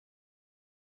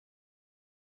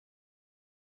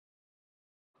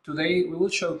Today we will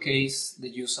showcase the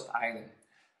use of Idem.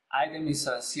 Idem is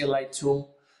a CLI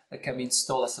tool that can be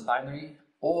installed as a binary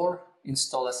or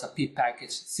installed as a pip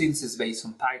package since it's based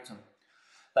on Python.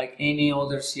 Like any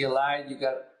other CLI, you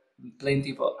got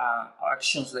plenty of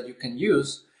actions that you can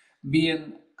use,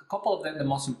 being a couple of them the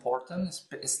most important,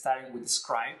 starting with the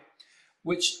scribe,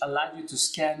 which allows you to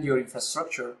scan your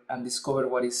infrastructure and discover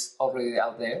what is already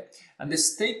out there, and the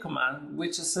state command,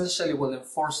 which essentially will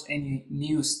enforce any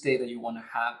new state that you want to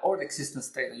have or the existing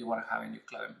state that you want to have in your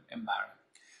cloud environment.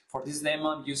 For this demo,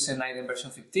 I'm using Idem version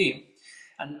 15,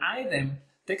 and Idem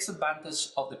takes advantage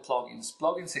of the plugins.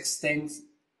 Plugins extends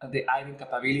the Idem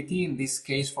capability. In this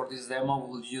case, for this demo,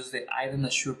 we'll use the Idem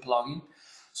Azure plugin,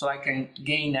 so I can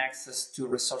gain access to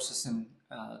resources in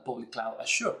public cloud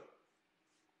Azure.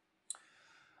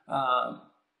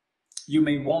 You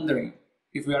may be wondering,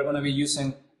 if we are going to be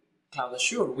using Cloud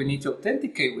Azure, we need to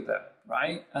authenticate with them,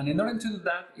 right? And in order to do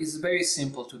that, it's very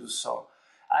simple to do so.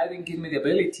 Idem gives me the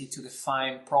ability to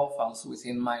define profiles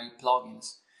within my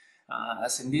plugins.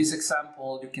 As in this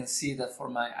example, you can see that for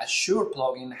my Azure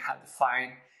plugin, I have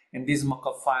defined in this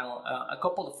mockup file a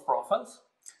couple of profiles,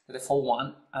 the default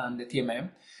one and the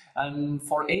TMM. And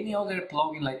for any other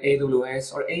plugin like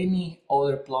AWS or any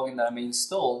other plugin that I may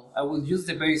install, I will use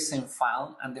the very same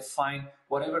file and define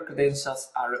whatever credentials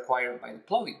are required by the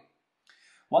plugin.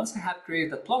 Once I have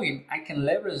created the plugin, I can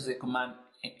leverage the command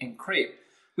encrypt,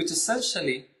 which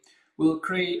essentially will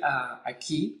create a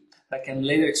key that can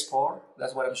later export.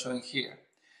 That's what I'm showing here.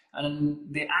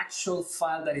 And the actual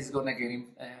file that is going to get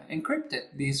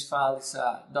encrypted, this file is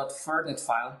a .fernet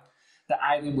file that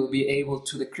Idem will be able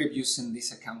to decrypt using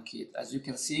this account key. As you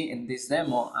can see in this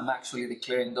demo, I'm actually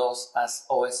declaring those as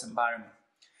OS environment.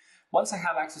 Once I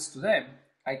have access to them,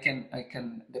 I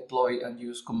can deploy and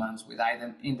use commands with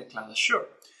Idem in the Cloud Azure.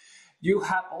 You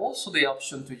have also the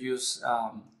option to use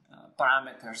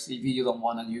parameters if you don't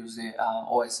want to use the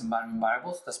OS environment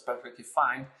variables. That's perfectly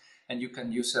fine, and you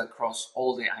can use it across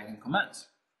all the Idem commands.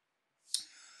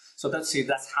 So that's it.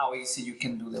 That's how easy you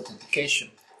can do the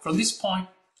authentication. From this point,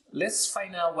 let's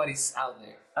find out what is out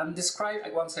there. And describe,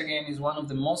 once again, is one of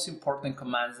the most important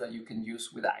commands that you can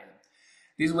use with Idem.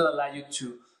 This will allow you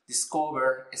to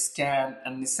discover, scan,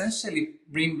 and essentially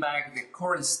bring back the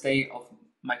current state of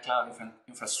my cloud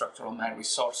infrastructure or my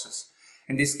resources.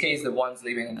 In this case, the ones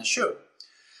living in Azure.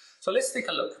 So let's take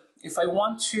a look. If I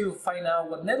want to find out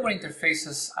what network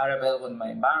interfaces are available in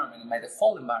my environment, in my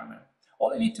default environment,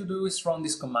 all I need to do is run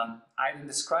this command, idem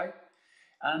describe,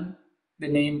 and the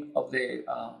name of the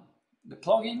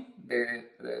plugin,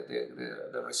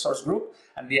 the resource group,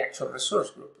 and the actual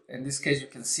resource group. In this case, you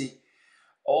can see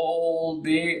all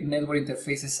the network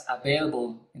interfaces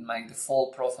available in my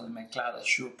default profile, in my Cloud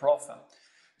Azure profile.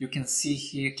 You can see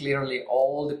here clearly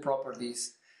all the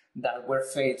properties that were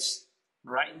fetched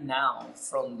right now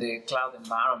from the cloud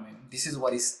environment. This is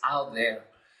what is out there.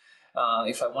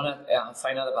 If I want to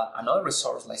find out about another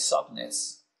resource like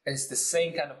subnets, it's the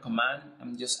same kind of command.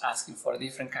 I'm just asking for a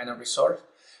different kind of resource,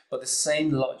 but the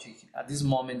same logic. At this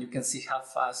moment, you can see how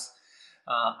fast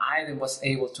Idem was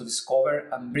able to discover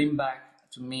and bring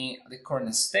back to me the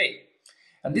current state.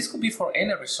 And this could be for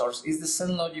any resource. It's the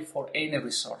same logic for any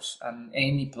resource and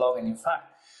any plugin. In fact,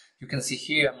 you can see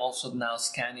here I'm also now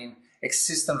scanning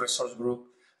existing resource group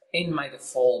in my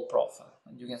default profile.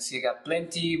 And you can see I got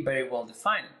plenty, very well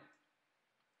defined.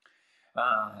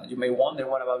 You may wonder,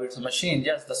 what about virtual machine?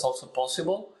 Yes, that's also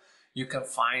possible. You can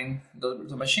find the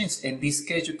virtual machines. In this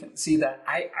case, you can see that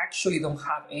I actually don't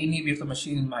have any virtual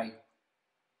machine in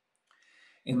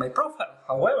my profile.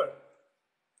 However,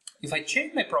 if I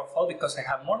change my profile, because I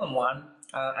have more than one,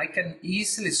 I can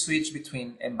easily switch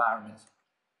between environments.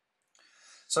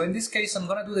 So in this case, I'm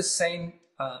going to do the same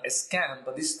scan,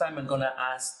 but this time I'm going to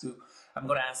ask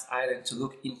Idem to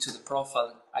look into the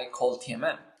profile I call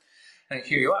TMM. And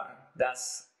here you are.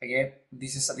 That's, again,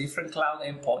 this is a different cloud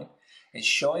endpoint. It's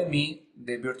showing me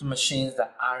the virtual machines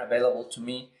that are available to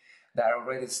me that are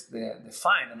already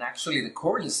defined. And actually the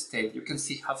current state, you can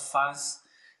see how fast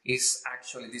is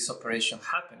actually this operation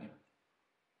happening.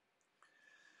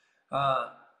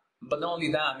 But not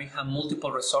only that, we have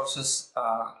multiple resources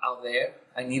out there.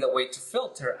 I need a way to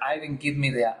filter. Idem give me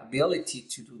the ability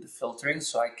to do the filtering,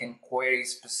 so I can query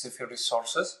specific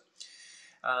resources.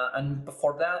 And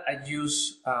for that, I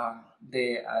use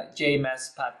the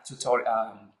JMS path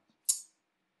tutorial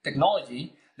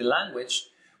technology, the language,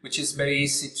 which is very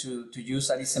easy to use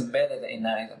and is embedded in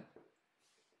Idem.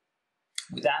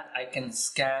 With that, I can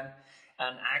scan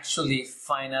and actually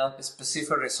find out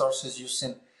specific resources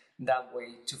using that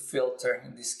way to filter.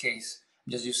 In this case,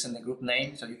 I'm just using the group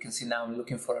name. So you can see now I'm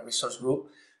looking for a resource group,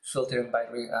 filtering by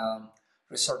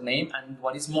resource name, and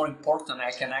what is more important,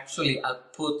 I can actually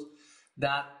output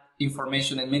that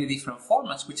information in many different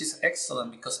formats, which is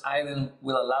excellent because Idem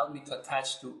will allow me to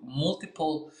attach to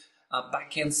multiple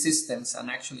backend systems and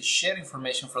actually share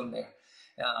information from there.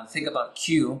 Think about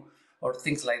queue or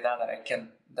things like that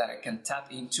that I can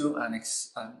tap into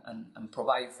and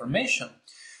provide information.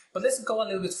 But let's go a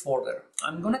little bit further.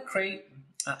 I'm gonna create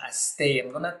a state.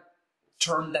 I'm gonna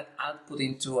turn that output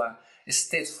into a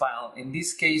state file. In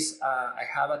this case, I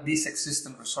have this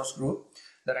existing resource group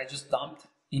that I just dumped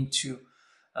into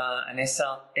an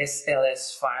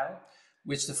SLS file,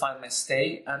 which defines my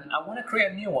state, and I want to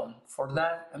create a new one. For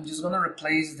that, I'm just going to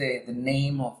replace the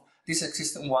name of this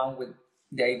existing one with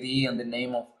the ID and the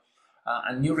name of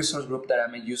a new resource group that I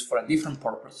may use for a different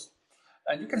purpose.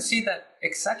 And you can see that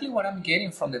exactly what I'm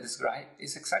getting from the describe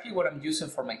is exactly what I'm using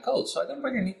for my code. So I don't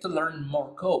really need to learn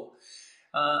more code.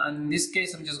 And in this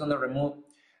case, I'm just going to remove,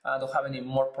 I don't have any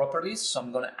more properties, so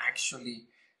I'm going to actually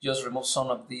just remove some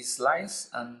of these lines,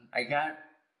 and I got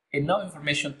enough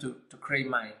information to create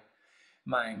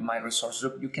my resource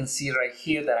group. You can see right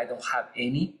here that I don't have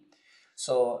any.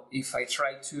 So if I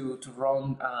try to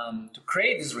run, to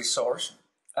create this resource,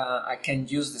 I can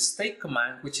use the state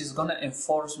command, which is going to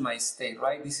enforce my state,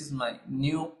 right? This is my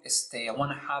new state. I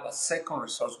want to have a second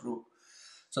resource group.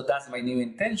 So that's my new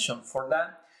intention. For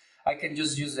that, I can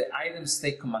just use the Idem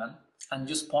state command and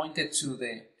just point it to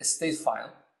the state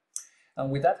file. And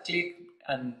with that click,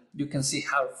 and you can see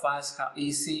how fast, how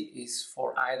easy it is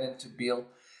for Idem to build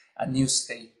a new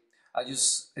state. I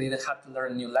didn't have to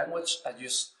learn a new language. I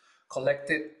just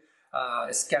collected,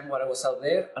 scanned what was out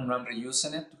there, and I'm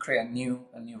reusing it to create a new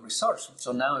resource.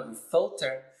 So now if we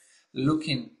filter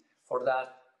looking for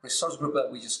that resource group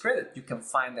that we just created, you can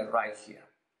find it right here.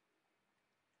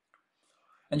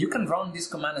 And you can run this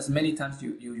command as many times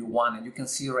you want, and you can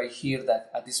see right here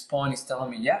that at this point it's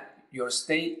telling me, yeah, your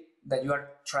state that you are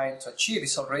trying to achieve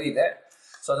is already there.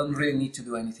 So I don't really need to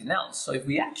do anything else. So if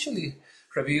we actually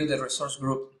review the resource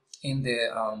group in the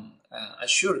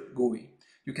Azure GUI,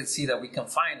 you can see that we can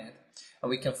find it, and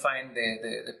we can find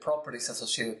the properties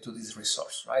associated to this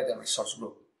resource, right? The resource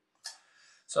group.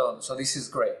 So this is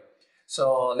great.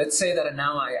 So let's say that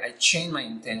now I change my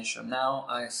intention. Now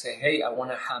I say, hey, I want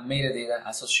to have metadata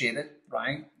associated,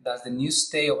 right? That's the new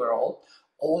state overall.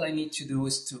 All I need to do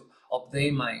is to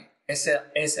update my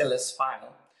SLS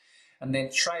file and then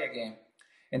try again.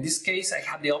 In this case, I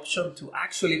have the option to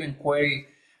actually even query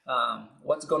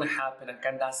what's going to happen. I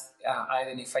can ask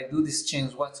Idem, if I do this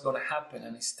change, what's going to happen?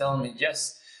 And it's telling me,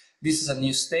 yes, this is a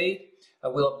new state. I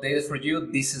will update it for you.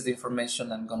 This is the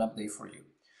information I'm going to update for you.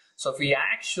 So if we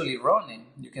actually run it,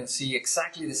 you can see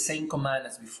exactly the same command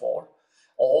as before.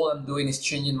 All I'm doing is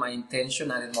changing my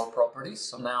intention, adding more properties.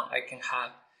 So now I can have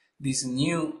this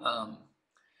new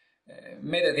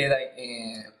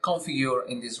metadata configured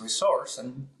in this resource,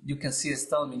 and you can see it's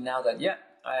telling me now that, yeah,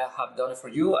 I have done it for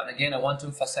you. And again, I want to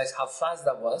emphasize how fast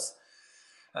that was.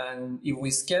 And if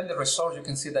we scan the resource, you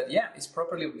can see that, yeah, it's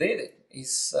properly updated.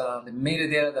 It's the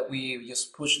metadata that we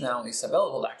just pushed now is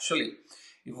available. Actually,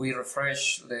 if we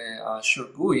refresh the Azure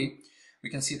GUI, we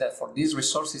can see that for these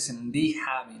resources, indeed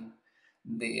having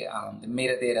the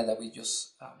metadata that we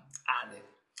just added.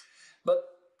 But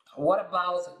what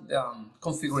about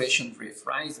configuration drift,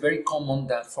 right? It's very common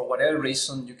that for whatever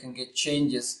reason you can get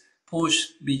changes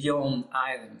pushed beyond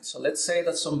Idem. So let's say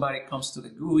that somebody comes to the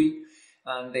GUI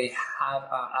and they have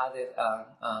added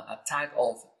a tag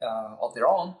of their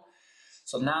own.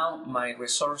 So now my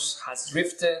resource has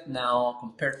drifted. Now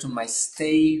compared to my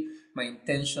state, my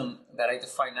intention that I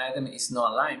define Idem is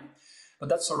not aligned, but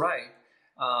that's all right.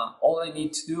 All I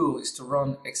need to do is to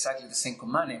run exactly the same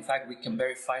command. In fact, we can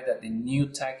verify that the new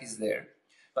tag is there,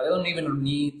 but I don't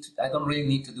really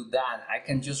need to do that. I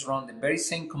can just run the very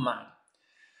same command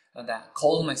that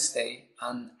calls my state,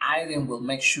 and Idem will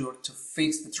make sure to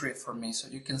fix the drift for me. So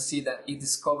you can see that it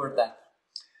discovered that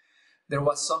there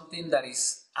was something that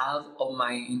is out of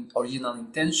my original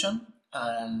intention,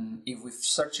 and if we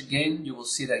search again, you will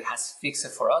see that it has fixed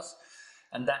it for us.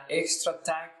 And that extra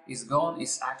tag is gone,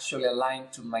 is actually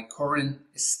aligned to my current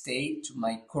state, to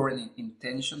my current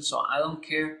intention. So I don't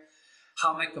care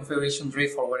how my configuration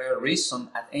drift for whatever reason,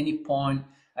 at any point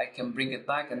I can bring it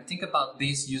back. And think about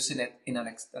this using it in a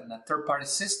third-party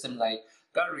system like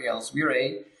Guardrails,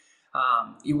 V8.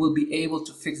 It will be able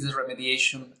to fix this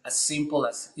remediation as simple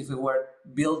as if we were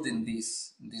building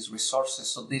these resources.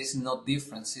 So there is no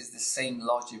difference, it's the same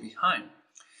logic behind.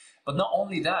 But not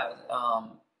only that,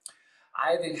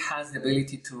 Idem has the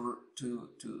ability to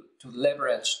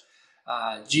leverage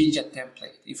Jinja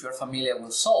template. If you're familiar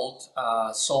with Salt,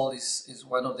 Salt is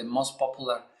one of the most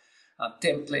popular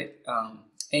template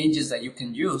engines that you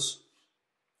can use,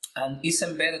 and it's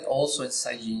embedded also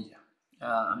inside Jinja.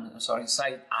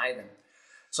 Inside Idem.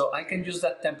 So I can use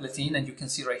that template in, and you can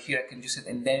see right here I can use it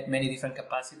in many different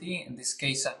capacity. In this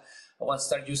case, I want to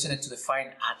start using it to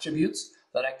define attributes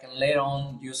that I can later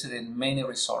on use it in many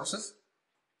resources.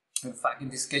 In fact, in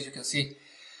this case, you can see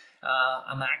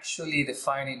I'm actually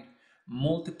defining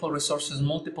multiple resources,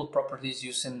 multiple properties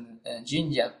using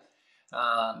Jinja.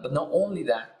 But not only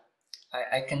that,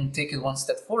 I can take it one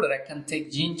step further. I can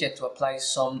take Jinja to apply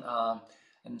some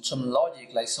logic,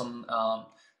 like some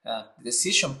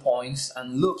decision points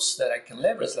and loops that I can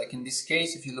leverage. Like in this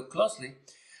case, if you look closely,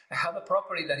 I have a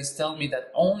property that is telling me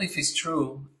that only if it's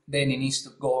true, then it needs to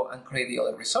go and create the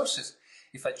other resources.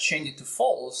 If I change it to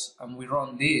false and we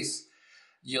run this,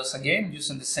 just again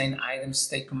using the same item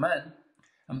state command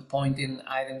and pointing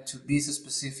item to this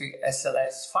specific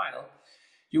SLS file,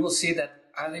 you will see that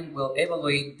Idem will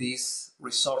evaluate these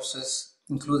resources,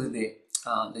 including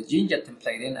the Jinja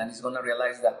template in, and it's going to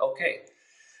realize that, okay,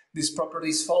 this property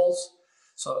is false,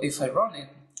 so if I run it,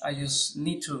 I just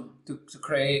need to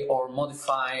create or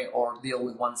modify or deal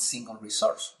with one single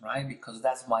resource, right? Because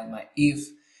that's why my if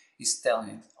is telling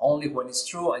it. Only when it's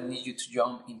true, I need you to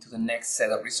jump into the next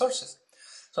set of resources.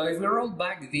 So if we roll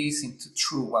back this into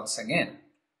true once again,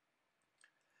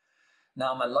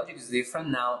 now my logic is different.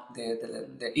 Now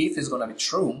the if is going to be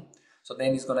true, so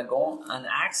then it's going to go and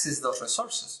access those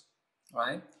resources,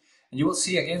 right? And you will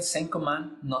see again, same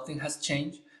command, nothing has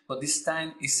changed, but this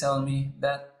time it's telling me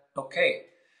that, okay,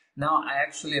 now I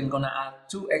actually am going to add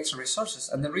 2 extra resources.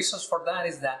 And the resource for that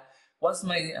is that once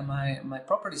my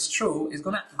property is true, it's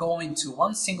going to go into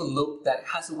one single loop that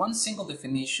has one single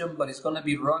definition, but it's going to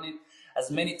be running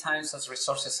as many times as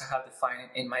resources I have defined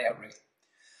in my array.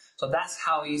 So that's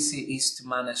how easy it is to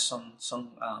manage some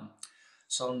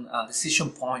decision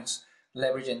points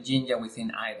leveraging Jinja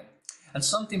within Idem. And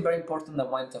something very important I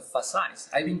want to emphasize,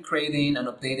 I've been creating and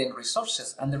updating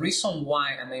resources, and the reason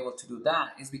why I'm able to do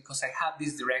that is because I have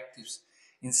these directives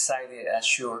inside the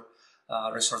Azure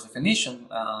resource definition,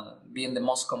 being the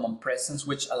most common presence,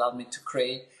 which allowed me to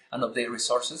create and update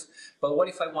resources. But what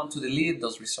if I want to delete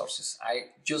those resources?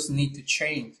 I just need to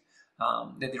change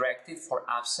the directive for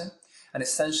absent, and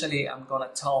essentially I'm going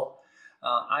to tell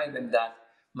Idem that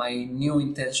my new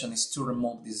intention is to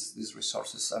remove these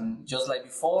resources. And just like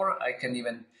before, I can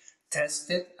even test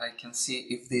it. I can see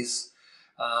if this,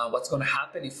 what's going to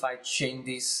happen if I change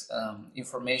this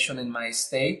information in my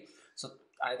state. So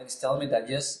Idem is telling me that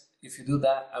yes, if you do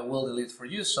that, I will delete for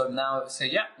you. So now I say,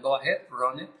 yeah, go ahead,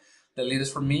 run it, delete it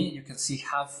for me. You can see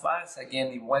how fast, again,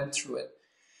 it went through it.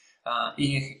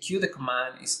 Execute the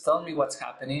command, it's telling me what's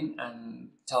happening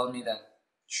and telling me that,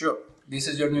 sure, this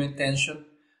is your new intention.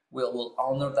 We'll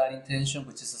honor that intention,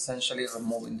 which is essentially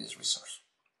removing this resource.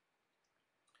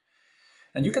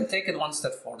 And you can take it one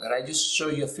step further. I just show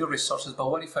you a few resources, but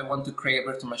what if I want to create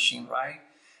a virtual machine, right?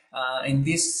 In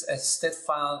this state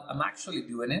file, I'm actually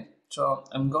doing it. So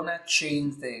I'm gonna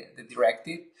change the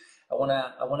directive. I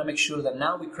wanna make sure that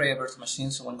now we create a virtual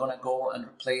machine, so I'm gonna go and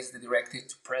replace the directive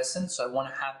to present. So I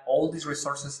wanna have all these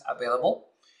resources available.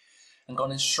 I'm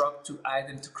going to instruct to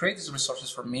Idem to create these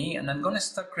resources for me, and I'm going to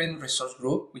start creating a resource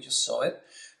group. We just saw it,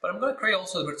 but I'm going to create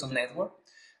also a virtual network.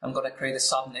 I'm going to create a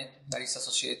subnet that is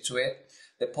associated to it.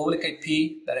 The public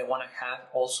IP that I want to have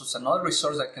also is another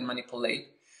resource that I can manipulate.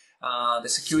 The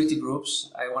security groups,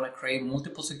 I want to create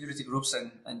multiple security groups,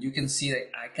 and you can see that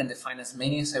I can define as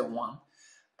many as I want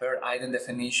per Idem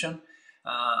definition.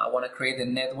 I want to create a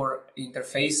network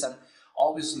interface, and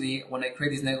obviously, when I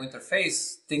create this network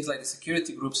interface, things like the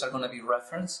security groups are going to be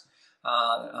referenced.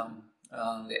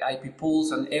 The IP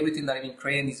pools and everything that I've been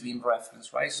creating is being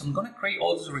referenced, right? So I'm going to create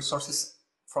all those resources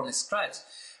from scratch,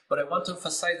 but I want to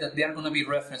emphasize that they are going to be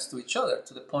referenced to each other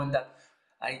to the point that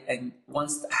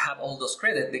once I have all those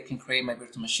created, they can create my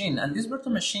virtual machine. And this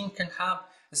virtual machine can have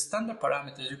standard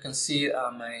parameters. You can see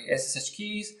my SSH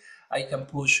keys. I can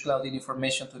push cloud-in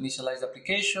information to initialize the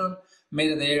application,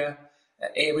 metadata,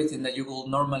 everything that you will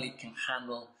normally can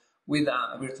handle with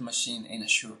a virtual machine in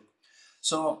Azure.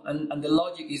 So, and the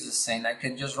logic is the same. I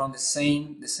can just run the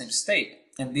same state.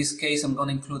 In this case, I'm going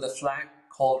to include a flag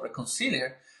called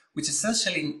reconciliar, which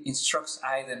essentially instructs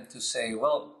Idem to say,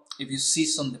 well, if you see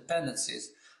some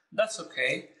dependencies, that's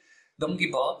okay. Don't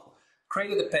give up.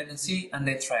 Create a dependency and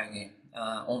then try again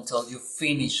until you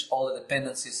finish all the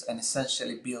dependencies and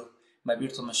essentially build my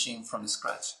virtual machine from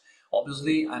scratch.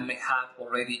 Obviously, I may have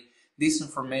already this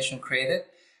information created.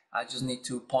 I just need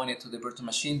to point it to the virtual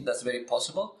machine. That's very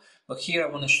possible. But here I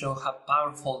want to show how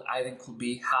powerful Idem could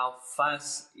be, how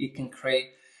fast it can create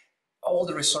all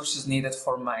the resources needed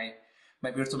for my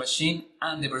my virtual machine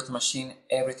and the virtual machine,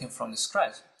 everything from the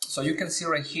scratch. So you can see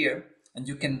right here, and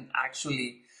you can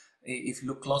actually, if you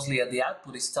look closely at the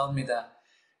output, it's telling me that,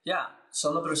 yeah,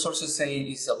 some of the resources say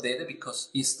it's updated because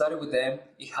it started with them,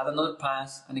 it had another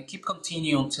pass, and it keep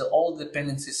continuing until all the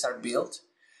dependencies are built,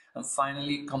 and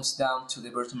finally it comes down to the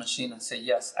virtual machine and say,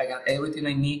 yes, I got everything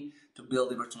I need to build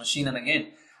the virtual machine. And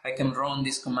again, I can run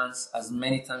these commands as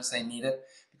many times as I need it,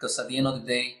 because at the end of the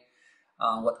day,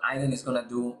 what Idem is going to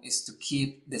do is to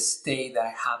keep the state that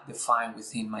I have defined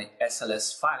within my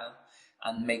SLS file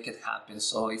and make it happen.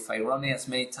 So if I run it as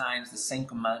many times, the same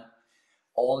command,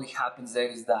 all it happens there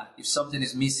is that if something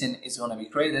is missing, it's going to be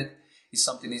created. If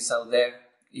something is out there,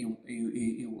 it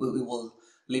will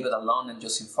leave it alone and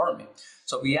just inform me.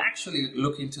 So we actually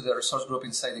look into the resource group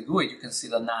inside the GUI. You can see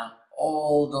that now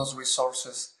all those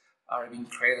resources are being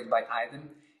created by Idem.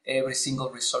 Every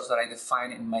single resource that I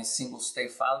define in my single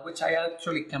state file, which I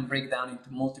actually can break down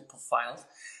into multiple files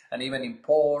and even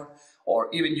import, or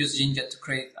even use Jinja to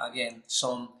create, again,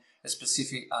 some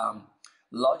specific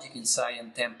logic inside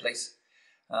and templates.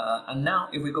 And now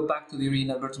if we go back to the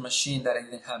original virtual machine that I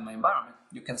didn't have in my environment,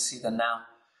 you can see that now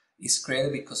it's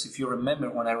created, because if you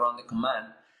remember when I run the command,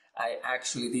 I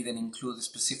actually didn't include the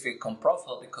specific com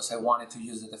profile because I wanted to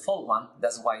use the default one.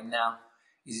 That's why now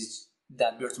is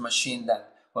that virtual machine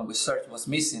that when we searched was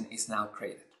missing is now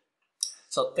created.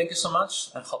 So thank you so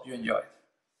much and hope you enjoyed.